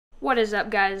What is up,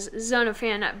 guys?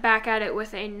 Zonafan back at it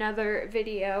with another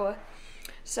video.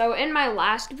 So in my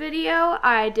last video,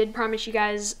 I did promise you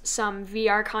guys some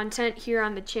VR content here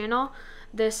on the channel.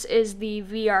 This is the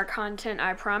VR content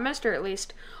I promised, or at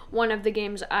least one of the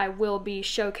games I will be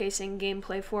showcasing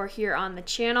gameplay for here on the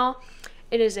channel.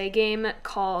 It is a game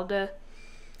called,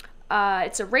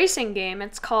 it's a racing game.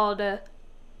 It's called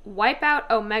Wipeout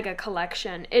Omega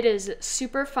Collection. It is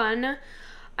super fun.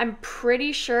 I'm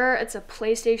pretty sure it's a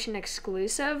PlayStation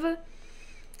exclusive,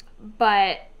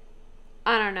 but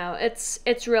I don't know.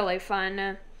 It's really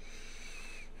fun.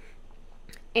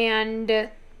 And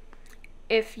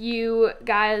if you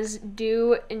guys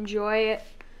do enjoy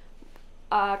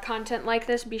content like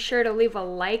this, be sure to leave a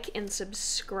like and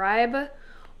subscribe,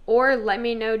 or let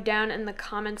me know down in the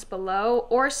comments below,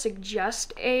 or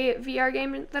suggest a VR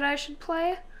game that I should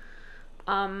play.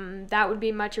 That would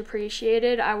be much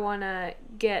appreciated. I want to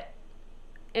get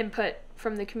input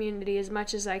from the community as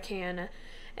much as I can.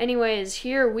 Anyways,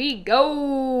 here we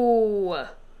go!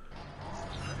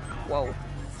 Whoa.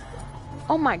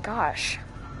 Oh my gosh.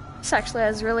 This actually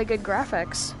has really good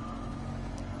graphics.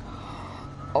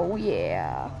 Oh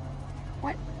yeah.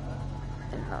 What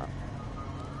in the...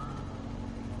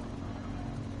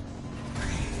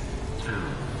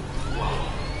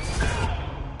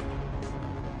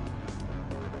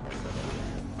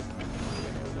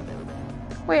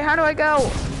 Wait, how do I go?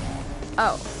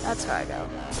 Oh, that's how I go.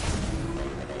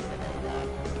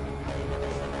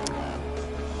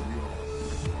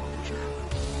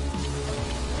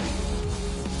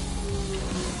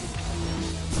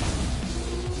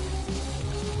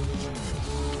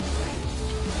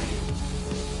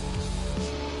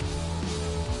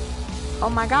 Oh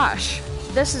my gosh,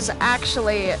 this is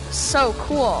actually so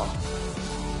cool.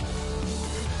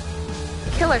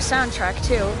 Killer soundtrack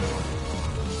too.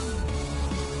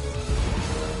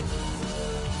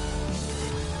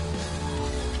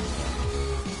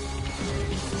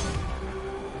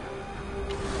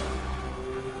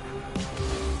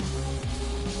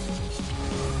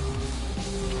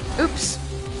 Oops.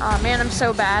 Aw, man, I'm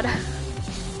so bad.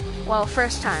 Well,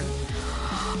 first time.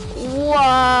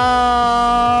 Whoa!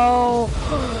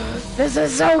 This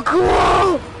is so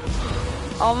cool!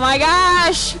 Oh my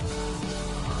gosh!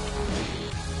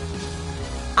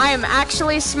 I am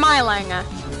actually smiling.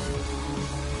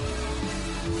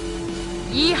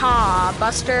 Yeehaw,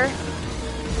 Buster.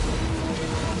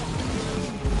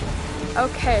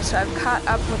 Okay, so I've caught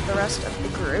up with the rest of the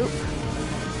group.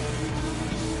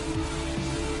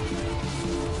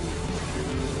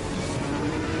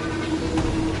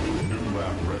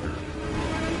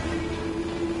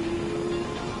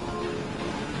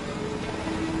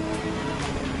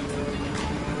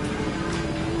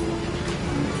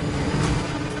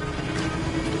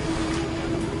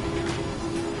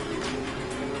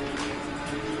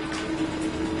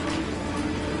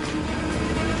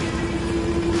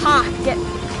 Ha! Get...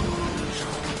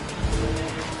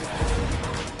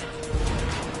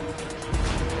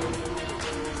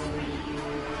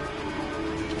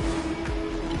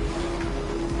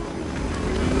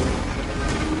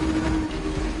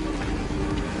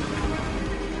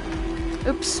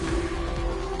 Oops.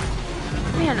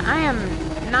 Man, I am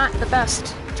not the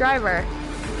best driver.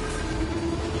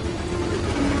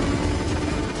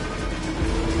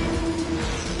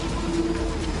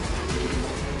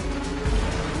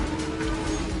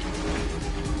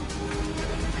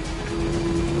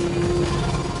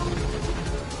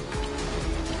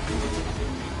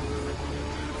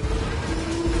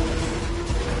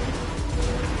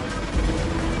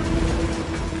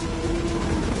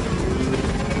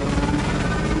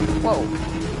 Whoa.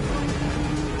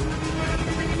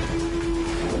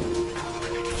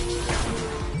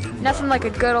 Nothing like a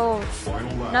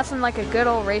good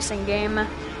old racing game.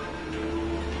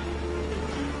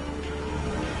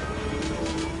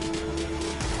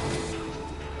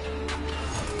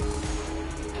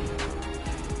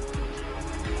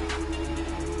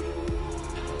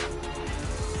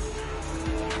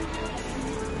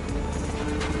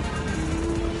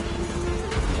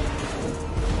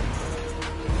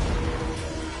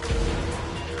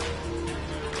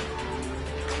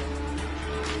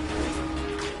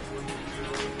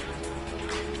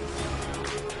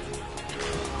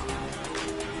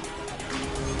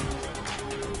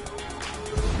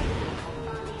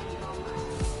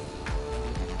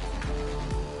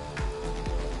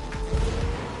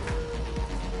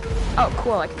 Oh,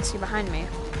 cool, I can see behind me.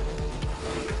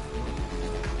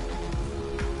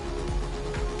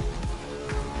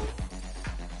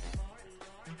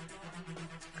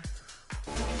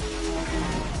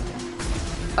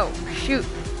 Oh, shoot.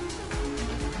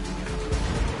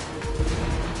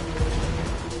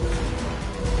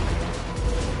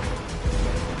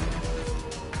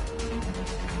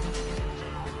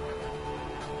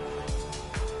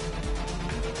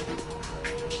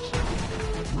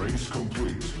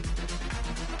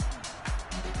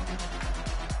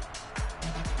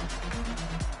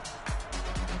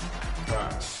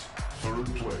 Pass. Third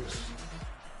place.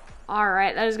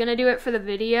 Alright, that is going to do it for the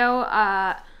video.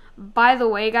 By the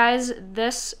way, guys,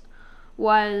 this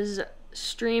was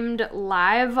streamed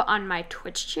live on my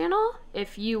Twitch channel.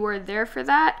 If you were there for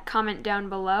that, comment down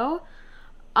below.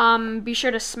 Be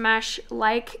sure to smash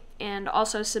like and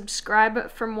also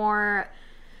subscribe for more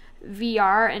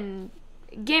VR and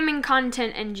gaming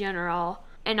content in general.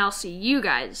 And I'll see you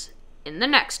guys in the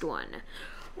next one.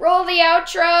 Roll the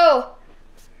outro!